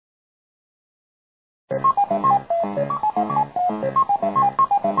We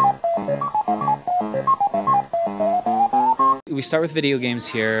start with video games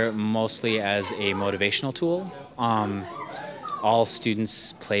here mostly as a motivational tool. All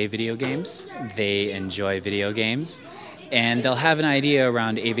students play video games, they enjoy video games, and they'll have an idea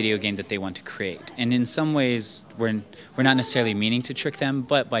around a video game that they want to create. And in some ways, we're not necessarily meaning to trick them,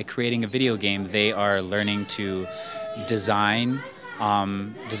 but by creating a video game, they are learning to design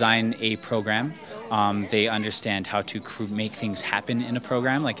a program. They understand how to make things happen in a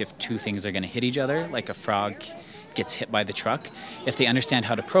program, like if two things are going to hit each other, like a frog gets hit by the truck. If they understand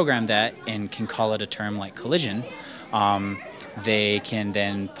how to program that and can call it a term like collision, they can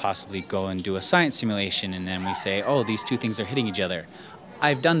then possibly go and do a science simulation, and then we say, oh, these two things are hitting each other.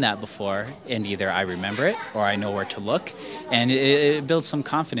 I've done that before, and either I remember it or I know where to look, and it builds some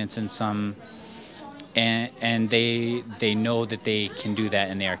confidence and and they know that they can do that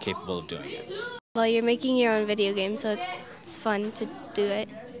and they are capable of doing it. Well, you're making your own video game, so it's fun to do it.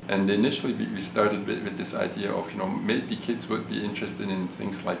 And initially we started with this idea of, maybe kids would be interested in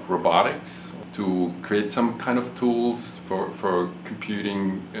things like robotics, to create some kind of tools for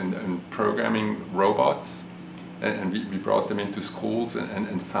computing and programming robots. And we brought them into schools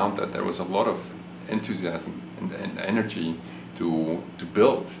and found that there was a lot of enthusiasm and energy to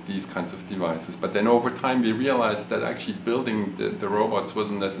build these kinds of devices. But then over time we realized that actually building the robots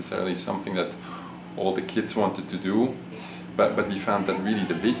wasn't necessarily something that all the kids wanted to do. But we found that really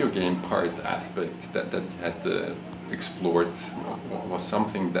the video game part aspect that we had explored was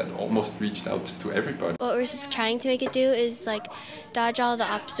something that almost reached out to everybody. What we're trying to make it do is like dodge all the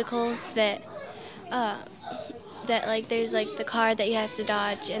obstacles that like there's like the car that you have to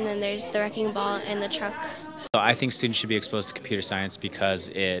dodge, and then there's the wrecking ball and the truck. I think students should be exposed to computer science because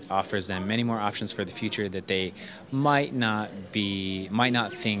it offers them many more options for the future that they might not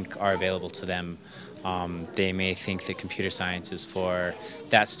think are available to them. They may think that computer science is for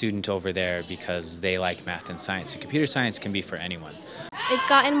that student over there because they like math and science. And computer science can be for anyone. It's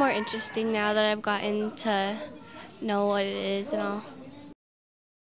gotten more interesting now that I've gotten to know what it is and all.